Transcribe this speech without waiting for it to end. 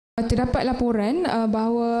Terdapat laporan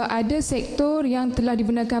bahawa ada sektor yang telah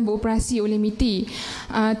dibenarkan beroperasi oleh MITI,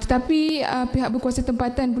 tetapi pihak berkuasa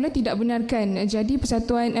tempatan pula tidak benarkan. Jadi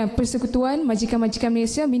Persekutuan Majikan-Majikan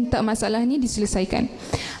Malaysia minta masalah ini diselesaikan.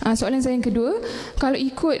 Soalan saya yang kedua, kalau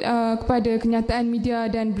ikut kepada kenyataan media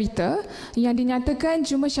dan berita, yang dinyatakan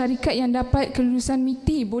cuma syarikat yang dapat kelulusan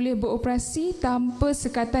MITI boleh beroperasi tanpa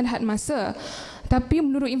sekatan had masa. Tapi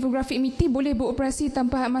menurut infografik MITI boleh beroperasi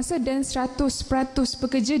tanpa had masa dan 100%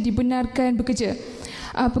 pekerja dibenarkan bekerja.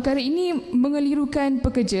 Perkara ini mengelirukan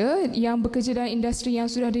pekerja yang bekerja dalam industri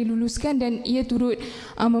yang sudah diluluskan dan ia turut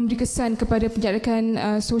memberi kesan kepada penjarakan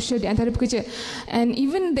sosial di antara pekerja. And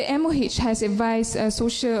even the MOH has advised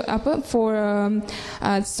for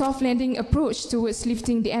soft landing approach towards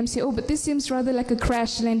lifting the MCO, but this seems rather like a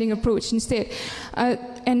crash landing approach instead.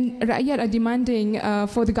 And rakyat are demanding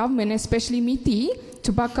for the government, especially MITI, to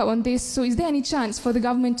back up on this. So is there any chance for the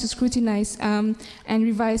government to scrutinize and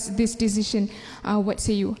revise this decision? What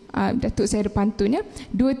say you? Datuk, saya ada pantun ya.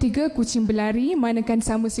 2, 3 kucing berlari, manakan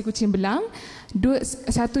sama si kucing belang. 1, 2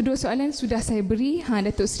 soalan sudah saya beri.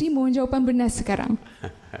 Datuk Seri mohon jawapan benar sekarang.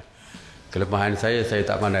 Kelemahan saya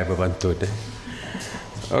tak pandai berpantun.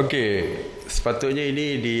 Okey, sepatutnya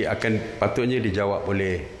ini patutnya dijawab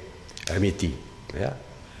oleh MITI. Ya.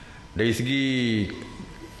 Dari segi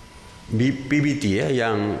PBT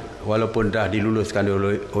yang walaupun dah diluluskan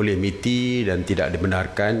oleh MITI dan tidak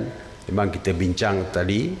dibenarkan, memang kita bincang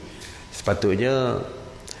tadi, sepatutnya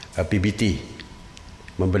PBT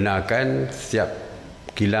membenarkan setiap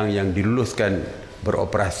kilang yang diluluskan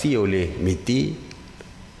beroperasi oleh MITI,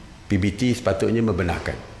 PBT sepatutnya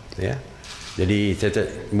membenarkan. Ya. Jadi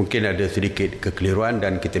mungkin ada sedikit kekeliruan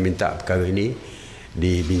dan kita minta perkara ini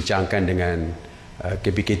dibincangkan dengan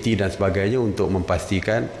KPKT dan sebagainya untuk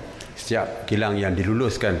memastikan setiap kilang yang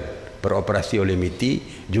diluluskan beroperasi oleh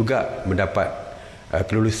MITI juga mendapat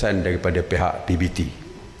kelulusan daripada pihak PBT.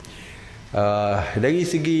 Dari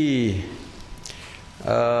segi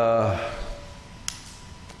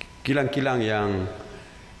kilang-kilang yang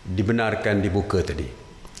dibenarkan dibuka tadi,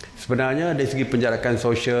 sebenarnya dari segi penjarakan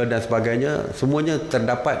sosial dan sebagainya, semuanya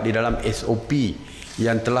terdapat di dalam SOP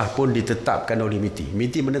yang telah pun ditetapkan oleh MITI.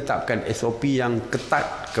 MITI menetapkan SOP yang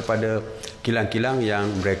ketat kepada kilang-kilang yang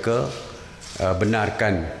mereka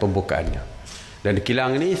benarkan pembukaannya. Dan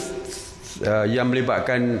kilang ini yang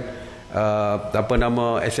melibatkan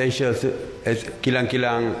essential,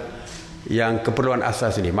 kilang-kilang yang keperluan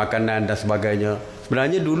asas ini, makanan dan sebagainya,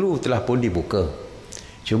 sebenarnya dulu telah pun dibuka.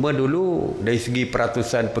 Cuma dulu dari segi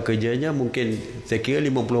peratusan pekerjanya mungkin saya kira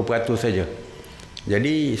 50% saja.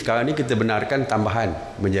 Jadi sekarang ni kita benarkan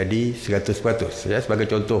tambahan menjadi 100%. Ya, sebagai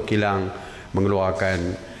contoh, kilang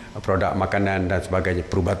mengeluarkan produk makanan dan sebagainya,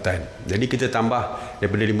 perubatan. Jadi kita tambah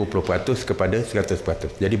daripada 50% kepada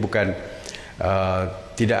 100%. Jadi bukan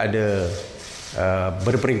tidak ada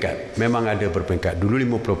berperingkat. Memang ada berperingkat. Dulu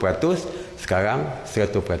 50%, sekarang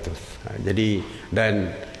 100%. Jadi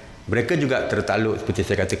dan mereka juga tertaluk, seperti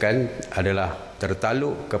saya katakan, adalah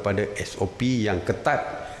tertaluk kepada SOP yang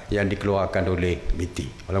ketat yang dikeluarkan oleh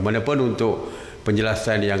MITI. Walaupun untuk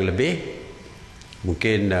penjelasan yang lebih,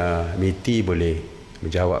 mungkin MITI boleh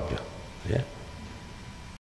menjawab. Ya.